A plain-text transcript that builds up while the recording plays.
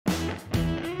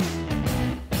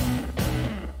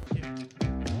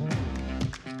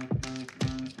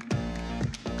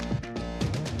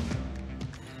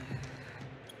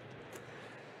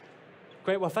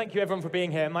Great. Well, thank you, everyone, for being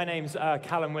here. My name's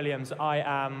Callum Williams. I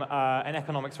am an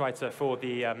economics writer for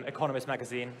the Economist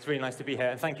magazine. It's really nice to be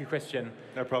here. And thank you, Christian.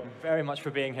 No problem. Very much for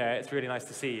being here. It's really nice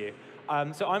to see you.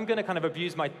 So I'm going to kind of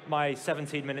abuse my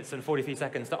 17 minutes and 43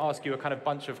 seconds to ask you a kind of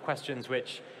bunch of questions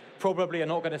which probably are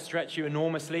not going to stretch you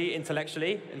enormously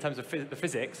intellectually in terms of the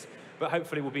physics, but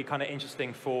hopefully will be kind of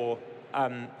interesting for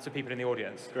to people in the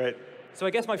audience. Great. So I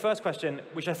guess my first question,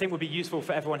 which I think would be useful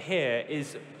for everyone here,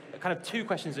 is kind of two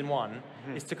questions in one,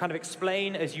 is to kind of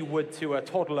explain as you would to a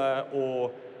toddler or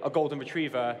a golden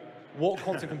retriever what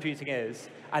quantum computing is,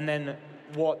 and then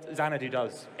what Xanadu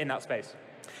does in that space.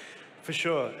 For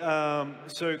sure.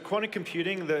 So quantum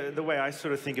computing, the way I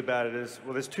sort of think about it is,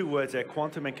 well, there's two words there,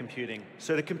 quantum and computing.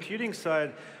 So the computing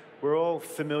side, we're all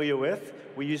familiar with.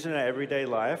 We use it in our everyday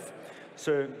life.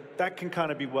 So that can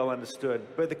kind of be well understood.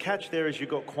 But the catch there is you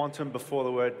got quantum before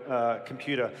the word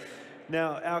computer.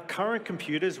 Now, our current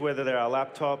computers, whether they're our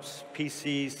laptops,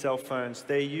 PCs, cell phones,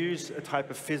 they use a type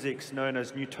of physics known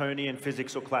as Newtonian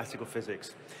physics or classical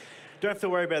physics. Don't have to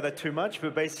worry about that too much,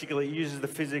 but basically it uses the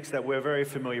physics that we're very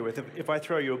familiar with. If I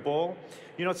throw you a ball,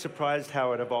 you're not surprised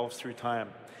how it evolves through time.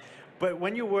 But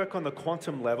when you work on the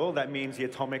quantum level, that means the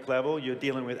atomic level, you're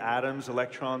dealing with atoms,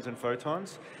 electrons, and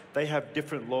photons. They have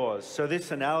different laws. So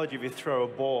this analogy, if you throw a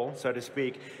ball, so to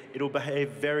speak, it'll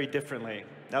behave very differently.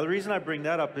 Now, the reason I bring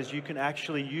that up is you can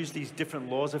actually use these different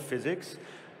laws of physics,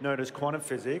 known as quantum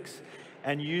physics,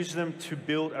 and use them to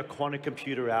build a quantum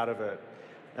computer out of it.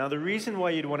 Now, the reason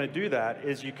why you'd want to do that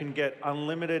is you can get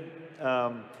unlimited,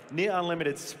 near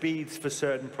unlimited speeds for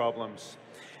certain problems.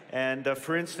 And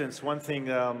for instance, one thing,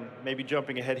 maybe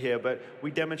jumping ahead here, but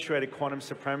we demonstrated quantum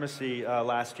supremacy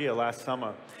last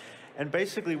summer. And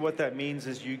basically what that means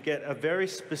is you get a very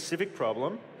specific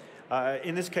problem.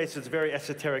 In this case, it's a very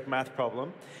esoteric math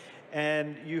problem.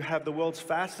 And you have the world's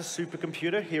fastest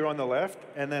supercomputer here on the left,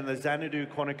 and then the Xanadu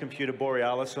quantum computer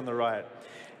Borealis on the right.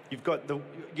 You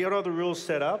get all the rules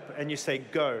set up, and you say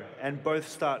go, and both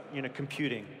start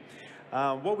computing.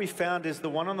 What we found is the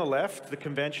one on the left, the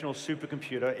conventional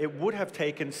supercomputer, it would have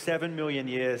taken 7 million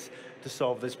years to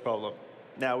solve this problem.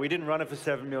 Now, we didn't run it for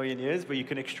 7 million years, but you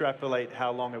can extrapolate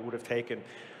how long it would have taken.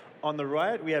 On the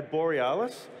right, we had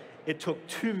Borealis. It took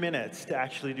 2 minutes to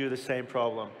actually do the same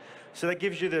problem. So that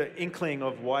gives you the inkling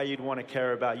of why you'd want to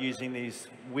care about using these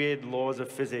weird laws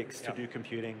of physics to do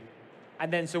computing.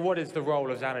 And then, so what is the role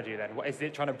of Xanadu then? Is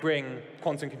it trying to bring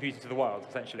quantum computing to the world,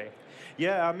 essentially?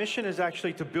 Yeah, our mission is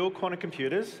actually to build quantum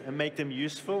computers and make them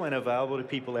useful and available to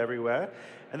people everywhere.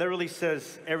 And that really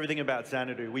says everything about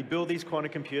Xanadu. We build these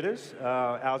quantum computers.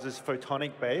 Ours is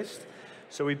photonic-based.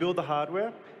 So we build the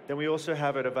hardware. Then we also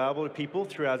have it available to people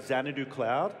through our Xanadu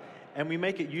cloud. And we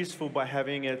make it useful by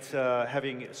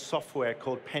having software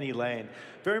called Penny Lane.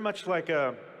 Very much like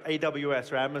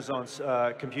AWS or Amazon's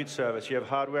compute service. You have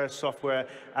hardware, software,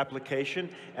 application,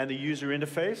 and the user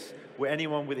interface where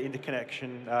anyone with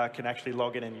interconnection can actually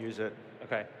log in and use it.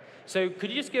 Okay. So could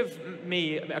you just give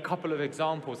me a couple of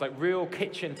examples, like real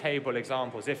kitchen table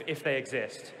examples, if they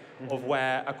exist, of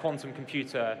where a quantum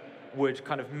computer would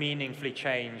kind of meaningfully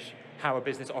change how a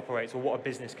business operates or what a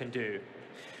business can do?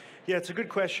 Yeah, it's a good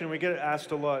question. We get it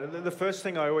asked a lot. The first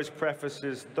thing I always preface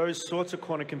is those sorts of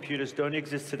quantum computers don't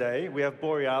exist today. We have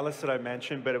Borealis that I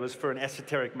mentioned, but it was for an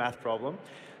esoteric math problem.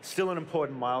 Still an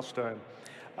important milestone.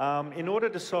 In order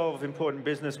to solve important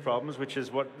business problems, which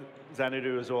is what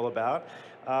Xanadu is all about,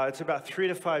 it's about 3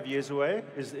 to 5 years away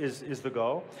is the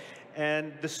goal.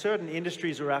 And the certain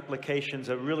industries or applications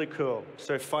are really cool.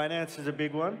 So finance is a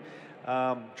big one.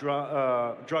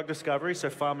 Drug discovery, so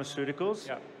pharmaceuticals.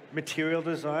 Yeah. Material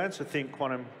design, so think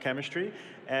quantum chemistry,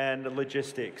 and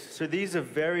logistics. So these are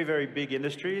very, very big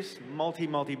industries,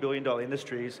 multi-billion-dollar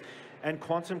industries, and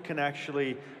quantum can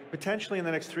actually, potentially in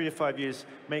the next 3 to 5 years,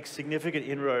 make significant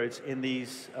inroads in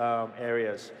these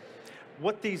areas.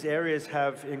 What these areas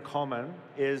have in common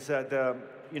is that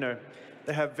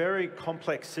they have very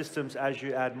complex systems as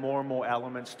you add more and more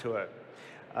elements to it.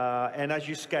 And as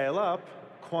you scale up,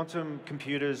 quantum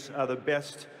computers are the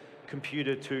best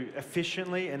computer to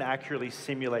efficiently and accurately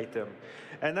simulate them.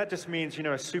 And that just means, a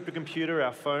supercomputer,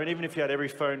 our phone, even if you had every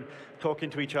phone talking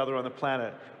to each other on the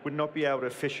planet, would not be able to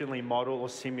efficiently model or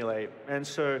simulate. And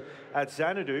so at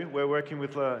Xanadu, we're working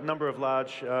with a number of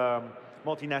large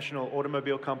multinational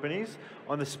automobile companies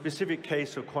on the specific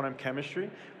case of quantum chemistry,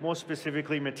 more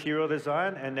specifically material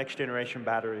design and next generation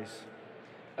batteries.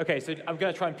 Okay, so I'm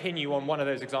going to try and pin you on one of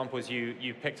those examples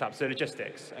you picked up, so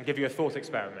logistics, and give you a thought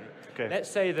experiment. Okay. Let's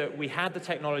say that we had the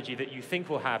technology that you think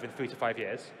we'll have in 3 to 5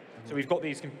 years. So we've got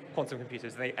these quantum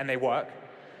computers, and they work.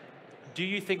 Do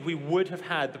you think we would have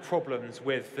had the problems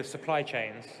with the supply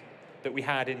chains that we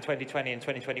had in 2020 and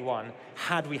 2021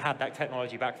 had we had that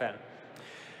technology back then?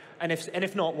 And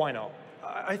if not, why not?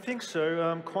 I think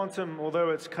so. Quantum, although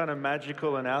it's kind of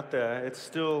magical and out there, it's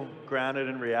still grounded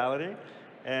in reality.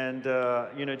 And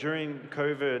during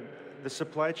COVID, the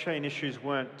supply chain issues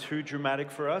weren't too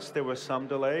dramatic for us. There were some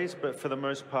delays, but for the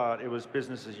most part, it was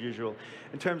business as usual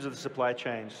in terms of the supply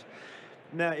chains.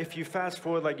 Now, if you fast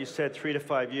forward, like you said, 3 to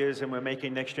 5 years, and we're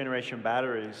making next generation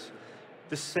batteries,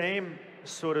 the same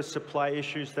sort of supply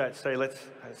issues that let's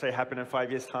say happen in 5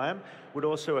 years' time would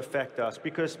also affect us.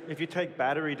 Because if you take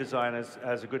battery design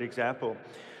as a good example,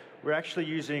 we're actually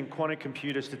using quantum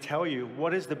computers to tell you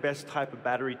what is the best type of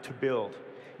battery to build.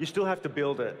 You still have to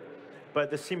build it, but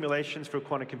the simulations for a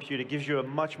quantum computer gives you a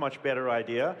much, much better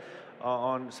idea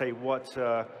on, say,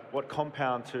 what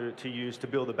compound to use to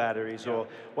build the batteries, or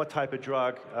what type of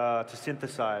drug to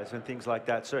synthesize and things like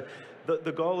that. So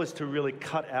the goal is to really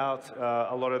cut out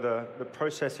a lot of the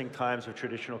processing times of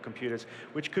traditional computers,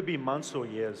 which could be months or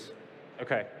years.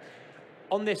 Okay.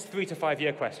 On this 3 to 5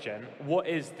 year question, what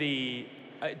is the...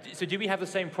 so do we have the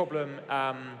same problem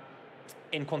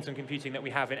in quantum computing that we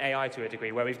have in AI to a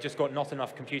degree, where we've just got not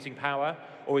enough computing power?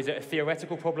 Or is it a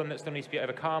theoretical problem that still needs to be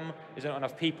overcome? Is there not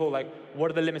enough people? Like,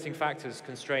 what are the limiting factors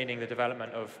constraining the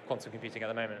development of quantum computing at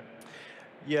the moment?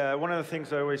 Yeah, one of the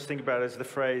things I always think about is the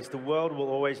phrase, the world will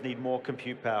always need more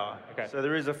compute power. Okay. So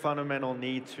there is a fundamental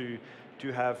need to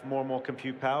have more and more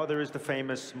compute power. There is the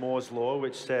famous Moore's law,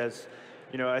 which says,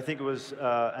 I think it was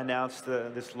announced,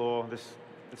 this law,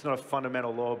 it's not a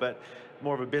fundamental law, but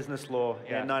more of a business law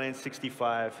in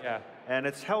 1965. Yeah. And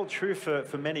it's held true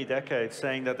for many decades,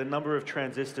 saying that the number of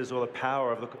transistors, or the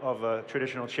power of a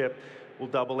traditional chip, will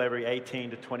double every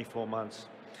 18 to 24 months.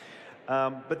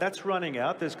 But that's running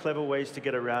out. There's clever ways to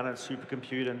get around it,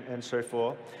 supercompute and so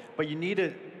forth. But you need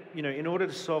it, in order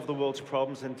to solve the world's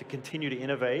problems and to continue to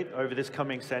innovate over this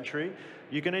coming century,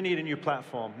 you're going to need a new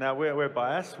platform. Now, we're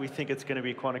biased. We think it's going to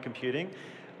be quantum computing.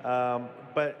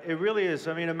 But it really is.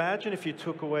 I mean, imagine if you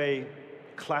took away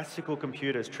classical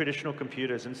computers, traditional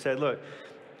computers, and said, look,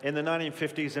 in the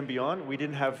 1950s and beyond, we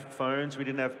didn't have phones, we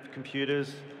didn't have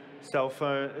computers, cell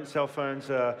phones,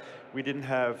 we didn't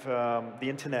have the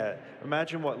internet.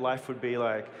 Imagine what life would be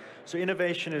like. So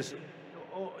innovation is,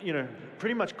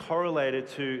 pretty much correlated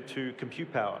to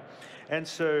compute power. And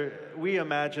so we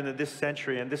imagine that this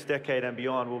century and this decade and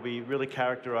beyond will be really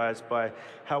characterized by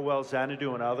how well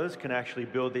Xanadu and others can actually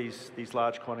build these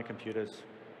large quantum computers.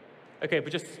 Okay,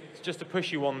 but just to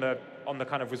push you on the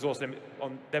kind of resource limit,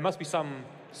 there must be some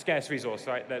scarce resource,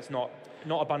 right? That's not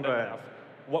abundant enough.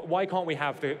 Why can't we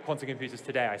have the quantum computers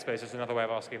today? I suppose is another way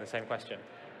of asking the same question.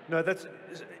 No,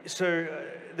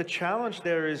 the challenge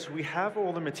there is we have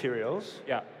all the materials.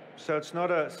 Yeah. So it's not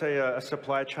a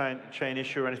supply chain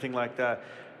issue or anything like that.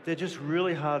 They're just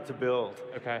really hard to build.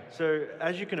 Okay. So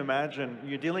as you can imagine,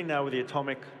 you're dealing now with the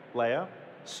atomic layer.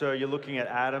 So you're looking at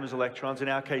atoms, electrons, in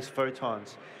our case,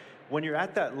 photons. When you're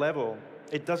at that level,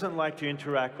 it doesn't like to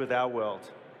interact with our world.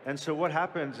 And so what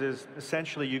happens is,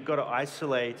 essentially, you've got to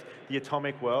isolate the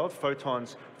atomic world,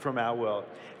 photons, from our world.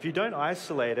 If you don't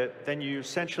isolate it, then you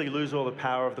essentially lose all the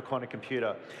power of the quantum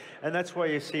computer. And that's why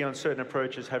you see on certain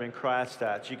approaches having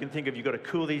cryostats. You can think of, you've got to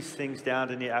cool these things down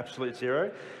to near absolute zero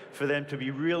for them to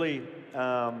be really,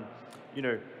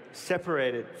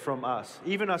 separated from us.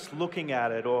 Even us looking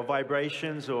at it, or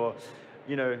vibrations, or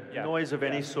noise of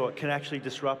any sort can actually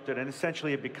disrupt it, and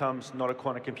essentially it becomes not a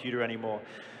quantum computer anymore.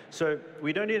 So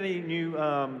we don't need any new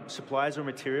supplies or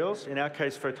materials. In our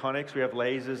case, photonics, we have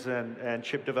lasers and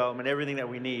chip development, everything that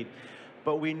we need.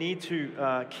 But we need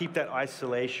to keep that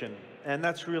isolation. And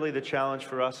that's really the challenge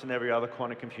for us and every other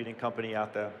quantum computing company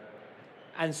out there.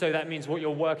 And so that means what you're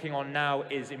working on now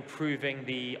is improving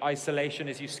the isolation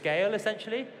as you scale,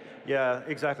 essentially? Yeah,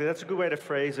 exactly. That's a good way to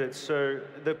phrase it. So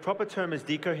the proper term is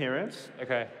decoherence.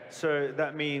 Okay. So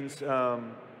that means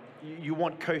you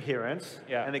want coherence,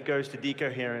 and it goes to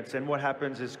decoherence. And what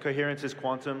happens is coherence is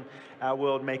quantum. Our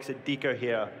world makes it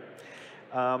decohere.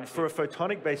 For a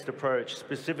photonic-based approach,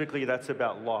 specifically, that's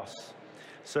about loss.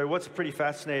 So what's pretty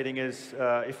fascinating is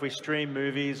if we stream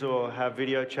movies or have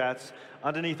video chats,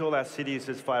 underneath all our cities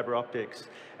is fiber optics.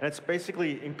 And it's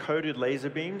basically encoded laser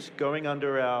beams going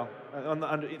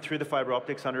through the fiber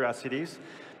optics under our cities.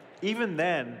 Even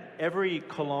then, every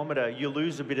kilometer, you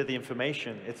lose a bit of the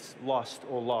information. It's lost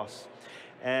or lost.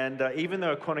 And even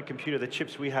though a quantum computer, the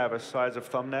chips we have are the size of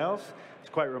thumbnails, it's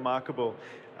quite remarkable.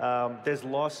 There's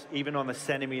loss even on the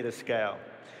centimeter scale.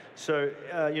 So,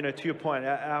 to your point,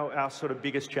 our sort of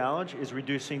biggest challenge is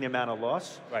reducing the amount of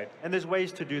loss. Right. And there's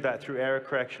ways to do that through error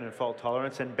correction and fault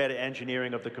tolerance and better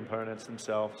engineering of the components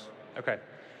themselves. Okay.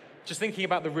 just thinking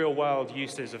about the real world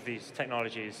uses of these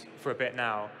technologies for a bit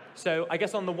now. So I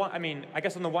guess on the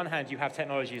one hand, you have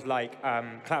technologies like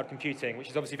cloud computing, which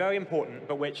is obviously very important,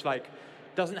 but which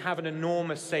doesn't have an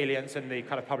enormous salience in the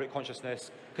kind of public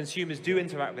consciousness. Consumers do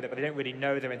interact with it, but they don't really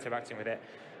know they're interacting with it.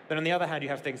 Then on the other hand, you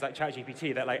have things like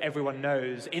ChatGPT that everyone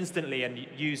knows instantly and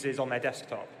uses on their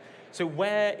desktop. So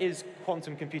where is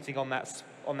quantum computing on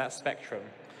that spectrum?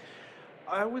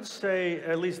 I would say,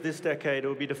 at least this decade, it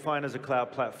will be defined as a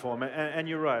cloud platform. And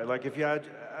you're right. If you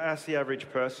ask the average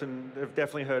person, they've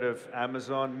definitely heard of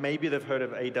Amazon, maybe they've heard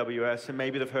of AWS, and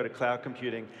maybe they've heard of cloud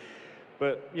computing.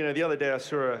 But the other day I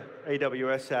saw an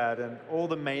AWS ad, and all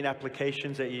the main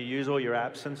applications that you use, all your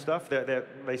apps and stuff,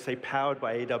 they say powered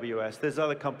by AWS. There's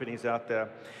other companies out there.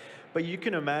 But you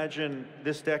can imagine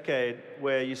this decade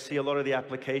where you see a lot of the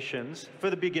applications for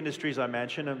the big industries I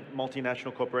mentioned and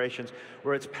multinational corporations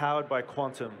where it's powered by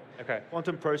quantum. Okay.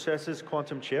 Quantum processors,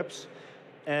 quantum chips.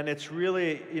 And it's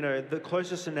really, the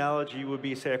closest analogy would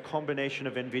be, say, a combination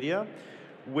of NVIDIA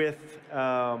with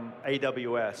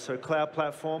AWS. So cloud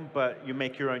platform, but you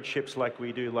make your own chips like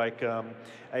we do, like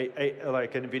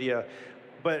NVIDIA.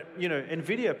 But,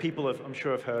 NVIDIA people I'm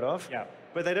sure have heard of. Yeah.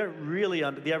 But they don't really,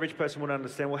 the average person wouldn't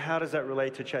understand, well, how does that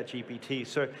relate to ChatGPT?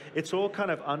 So it's all kind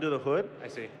of under the hood. I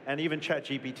see. And even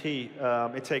ChatGPT,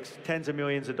 it takes tens of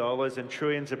millions of dollars and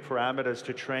trillions of parameters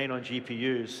to train on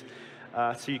GPUs.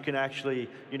 So you can actually,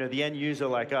 the end user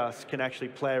like us can actually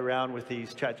play around with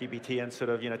these ChatGPT and sort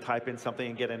of, type in something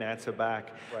and get an answer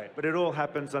back. Right. But it all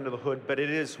happens under the hood. But it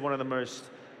is one of the most,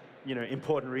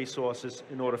 important resources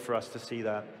in order for us to see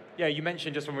that. Yeah, you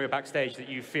mentioned just when we were backstage that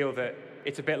you feel that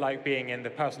it's a bit like being in the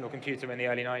personal computer in the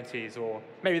early 90s, or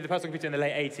maybe the personal computer in the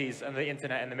late 80s and the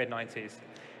internet in the mid 90s,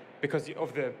 because you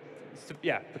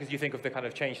think of the kind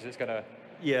of changes it's going to.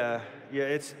 Yeah,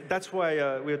 that's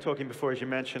why we were talking before, as you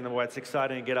mentioned, why it's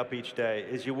exciting to get up each day,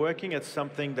 is you're working at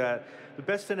something that, the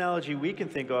best analogy we can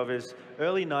think of is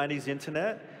early 90s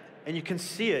internet, and you can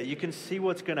see it, you can see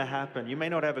what's going to happen. You may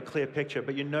not have a clear picture,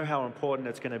 but you know how important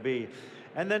it's going to be.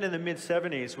 And then in the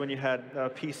mid-70s, when you had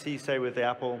PC, say, with the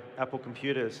Apple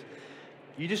computers,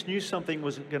 you just knew something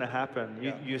was going to happen.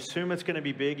 Yeah. You assume it's going to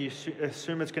be big, you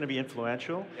assume it's going to be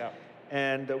influential. Yeah.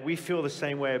 And we feel the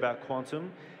same way about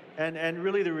quantum. And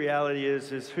really the reality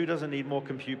is who doesn't need more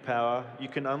compute power? You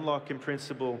can unlock, in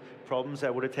principle, problems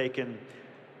that would have taken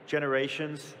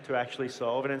generations to actually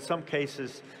solve. And in some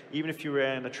cases, even if you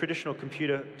ran a traditional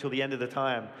computer till the end of the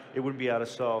time, it wouldn't be able to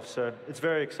solve. So it's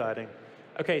very exciting.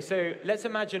 Okay, so let's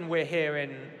imagine we're here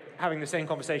having the same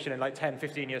conversation in 10,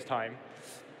 15 years' time.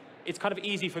 It's kind of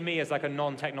easy for me as a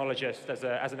non-technologist,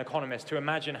 as an economist, to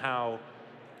imagine how,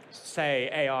 say,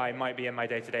 AI might be in my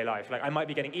day-to-day life. I might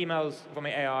be getting emails from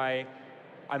AI.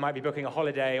 I might be booking a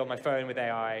holiday on my phone with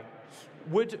AI.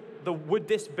 Would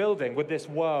this building, would this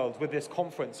world, would this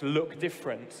conference look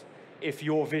different if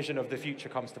your vision of the future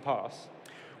comes to pass?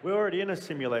 We're already in a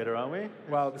simulator, aren't we?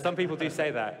 Well, some people do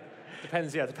say that.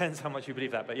 Depends how much you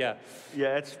believe that, but yeah.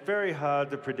 Yeah, it's very hard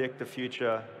to predict the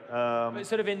future. But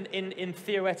sort of in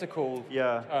theoretical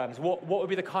terms, what would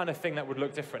be the kind of thing that would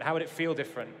look different? How would it feel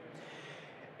different?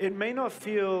 It may not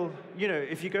feel,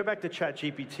 if you go back to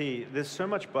ChatGPT, there's so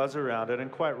much buzz around it,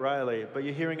 and quite rightly, but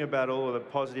you're hearing about all of the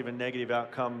positive and negative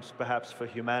outcomes, perhaps, for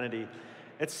humanity.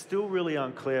 It's still really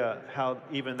unclear how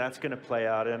even that's going to play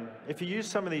out. And if you use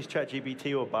some of these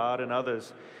ChatGPT or Bard and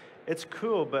others, it's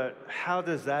cool, but how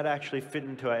does that actually fit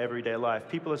into our everyday life?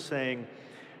 People are saying,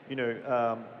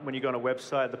 when you go on a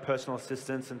website, the personal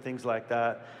assistants and things like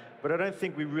that, but I don't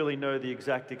think we really know the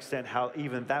exact extent how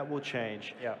even that will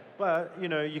change. Yeah. But,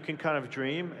 you can kind of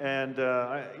dream, and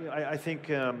I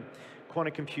think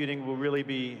quantum computing will really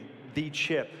be the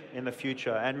chip in the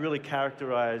future and really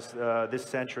characterize this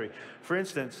century. For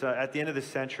instance, at the end of this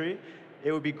century,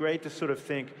 it would be great to sort of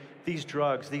think these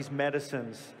drugs, these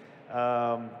medicines,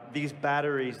 these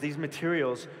batteries, these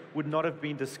materials would not have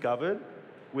been discovered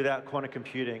without quantum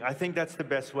computing. I think that's the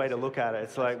best way to look at it.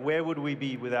 It's where would we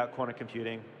be without quantum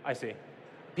computing? I see.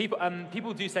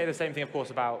 People do say the same thing, of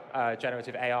course, about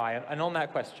generative AI. And on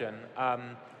that question,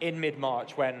 in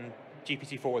mid-March, when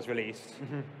GPT-4 was released,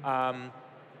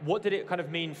 what did it kind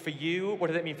of mean for you? What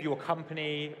did it mean for your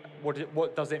company?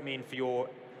 What does it mean for your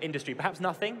industry? Perhaps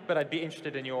nothing, but I'd be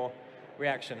interested in your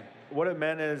reaction. What it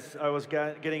meant is I was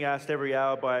getting asked every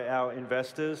hour by our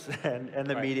investors and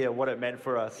the media what it meant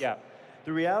for us. Yeah.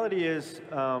 The reality is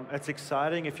it's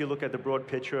exciting if you look at the broad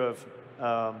picture of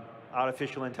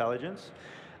artificial intelligence.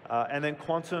 And then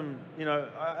quantum,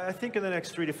 I think in the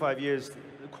next 3 to 5 years,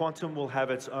 quantum will have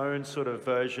its own sort of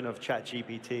version of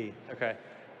ChatGPT. Okay.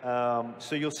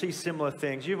 So you'll see similar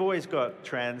things. You've always got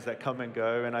trends that come and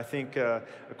go, and I think a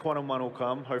quantum one will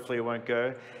come. Hopefully it won't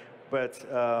go. But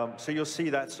so you'll see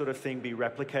that sort of thing be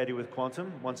replicated with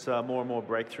quantum once more and more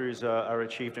breakthroughs are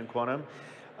achieved in quantum.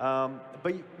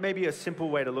 But maybe a simple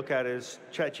way to look at it is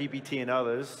ChatGPT and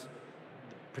others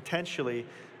potentially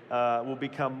will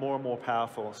become more and more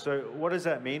powerful. So what does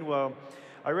that mean? Well,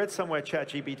 I read somewhere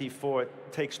ChatGPT-4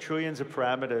 takes trillions of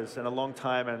parameters and a long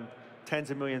time and tens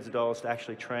of millions of dollars to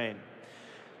actually train.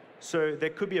 So there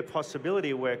could be a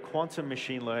possibility where quantum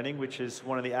machine learning, which is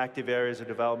one of the active areas of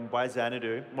development by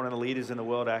Xanadu, one of the leaders in the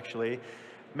world actually,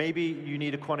 maybe you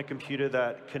need a quantum computer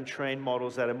that can train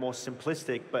models that are more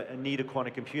simplistic, but need a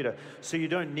quantum computer. So you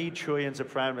don't need trillions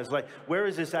of parameters. Like, where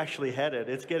is this actually headed?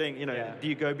 It's getting, do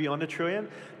you go beyond a trillion?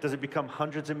 Does it become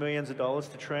hundreds of millions of dollars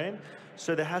to train?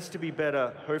 So there has to be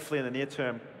better, hopefully in the near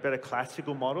term, better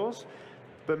classical models,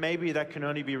 but maybe that can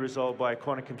only be resolved by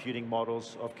quantum computing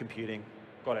models of computing.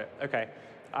 Got it, okay.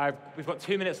 We've got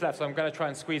 2 minutes left, so I'm going to try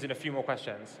and squeeze in a few more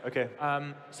questions. Okay.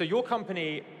 So your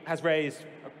company has raised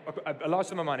a large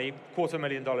sum of money,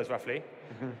 $250,000 roughly.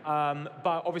 Mm-hmm.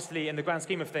 But obviously, in the grand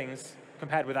scheme of things,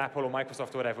 compared with Apple or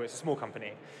Microsoft or whatever, it's a small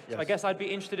company. Yes. So I guess I'd be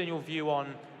interested in your view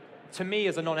on, to me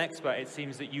as a non-expert, it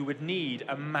seems that you would need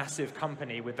a massive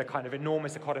company with the kind of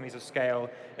enormous economies of scale,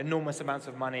 enormous amounts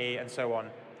of money, and so on,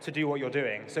 to do what you're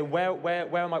doing. So where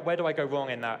do I go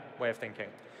wrong in that way of thinking?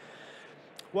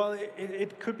 Well,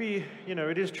 it could be,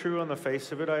 it is true on the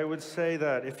face of it. I would say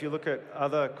that if you look at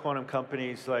other quantum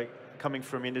companies like coming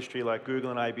from industry like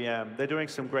Google and IBM, they're doing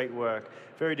some great work.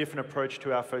 Very different approach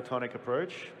to our photonic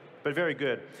approach, but very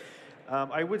good.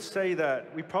 I would say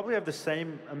that we probably have the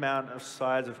same amount of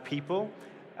size of people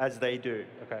as they do.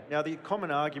 Okay. Now, the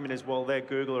common argument is, well, they're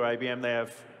Google or IBM, they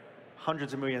have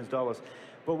hundreds of millions of dollars.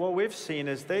 But what we've seen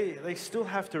is they still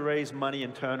have to raise money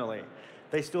internally.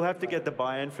 They still have to get the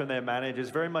buy-in from their managers,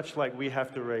 very much like we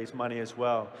have to raise money as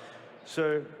well.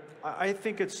 So I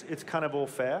think it's kind of all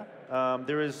fair.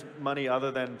 There is money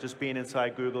other than just being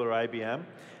inside Google or IBM,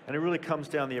 and it really comes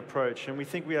down the approach. And we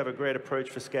think we have a great approach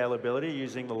for scalability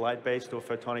using the light-based or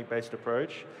photonic-based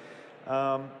approach.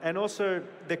 And also,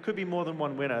 there could be more than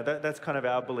one winner. That's kind of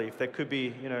our belief. There could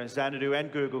be, Xanadu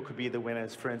and Google could be the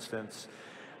winners, for instance.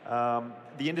 The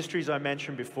industries I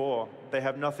mentioned before, they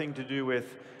have nothing to do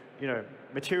with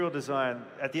material design.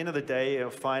 At the end of the day, or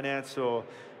finance or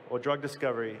drug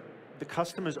discovery, the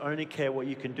customers only care what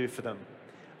you can do for them.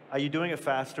 Are you doing it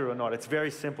faster or not? It's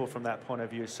very simple from that point of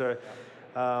view. So,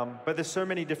 but there's so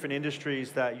many different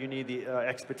industries that you need the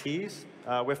expertise.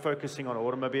 We're focusing on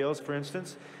automobiles, for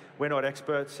instance. We're not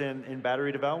experts in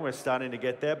battery development. We're starting to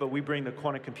get there, but we bring the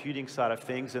quantum computing side of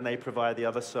things, and they provide the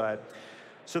other side.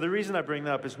 So the reason I bring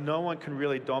that up is no one can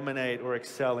really dominate or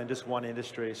excel in just one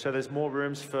industry. So there's more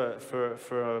rooms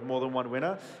for more than one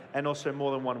winner, and also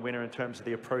more than one winner in terms of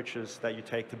the approaches that you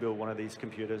take to build one of these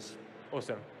computers.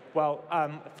 Awesome. Well,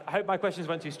 I hope my questions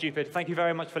weren't too stupid. Thank you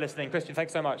very much for listening. Christian,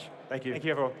 thanks so much. Thank you. Thank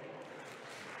you, everyone.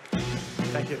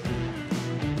 Thank you.